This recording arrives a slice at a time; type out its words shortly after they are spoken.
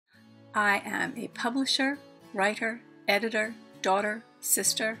I am a publisher, writer, editor, daughter,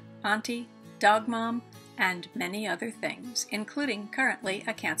 sister, auntie, dog mom, and many other things, including currently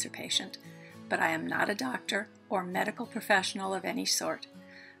a cancer patient. But I am not a doctor or medical professional of any sort.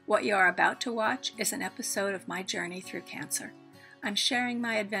 What you are about to watch is an episode of my journey through cancer. I'm sharing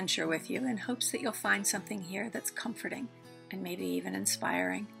my adventure with you in hopes that you'll find something here that's comforting and maybe even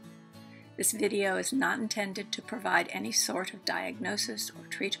inspiring. This video is not intended to provide any sort of diagnosis or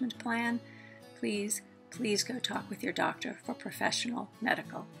treatment plan. Please go talk with your doctor for professional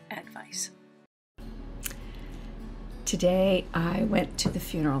medical advice. Today I went to the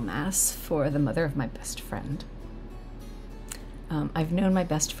funeral mass for the mother of my best friend. I've known my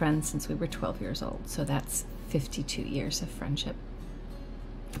best friend since we were 12 years old, so that's 52 years of friendship.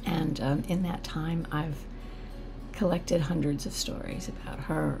 And in that time I've collected hundreds of stories about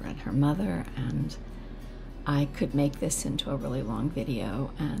her and her mother, and I could make this into a really long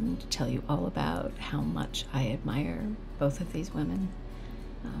video and tell you all about how much I admire both of these women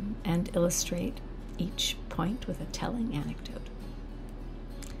and illustrate each point with a telling anecdote.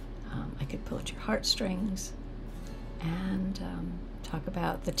 I could pull at your heartstrings and talk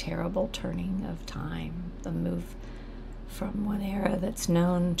about the terrible turning of time, the move from one era that's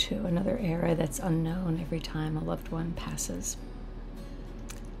known to another era that's unknown every time a loved one passes.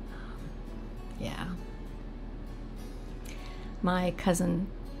 My cousin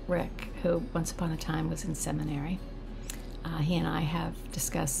Rick, who once upon a time was in seminary, he and I have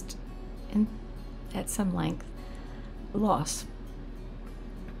discussed at some length loss.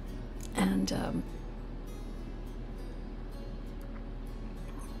 And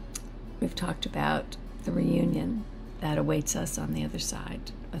we've talked about the reunion that awaits us on the other side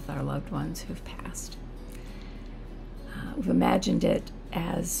with our loved ones who've passed. We've imagined it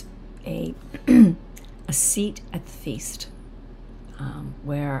as a seat at the feast,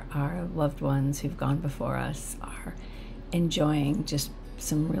 where our loved ones who've gone before us are enjoying just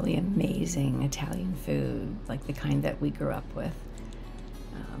some really amazing Italian food, like the kind that we grew up with.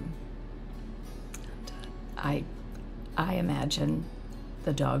 I imagine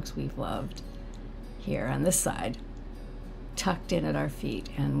the dogs we've loved here on this side tucked in at our feet,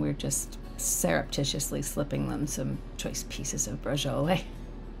 and we're just surreptitiously slipping them some choice pieces of braciole.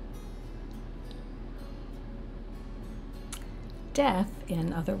 Death,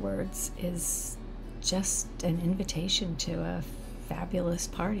 in other words, is just an invitation to a fabulous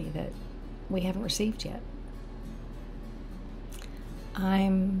party that we haven't received yet.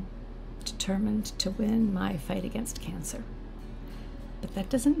 I'm determined to win my fight against cancer, but that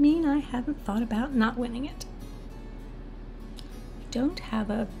doesn't mean I haven't thought about not winning it. I don't have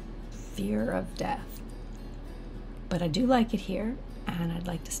a fear of death, but I do like it here, and I'd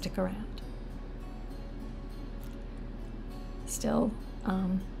like to stick around. Still,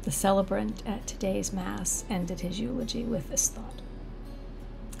 the celebrant at today's Mass ended his eulogy with this thought: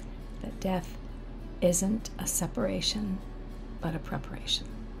 that death isn't a separation, but a preparation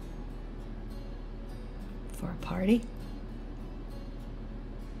for a party.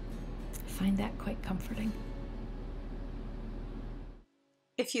 I find that quite comforting.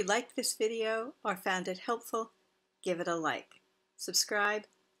 If you liked this video or found it helpful, give it a like, subscribe,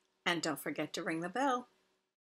 and don't forget to ring the bell.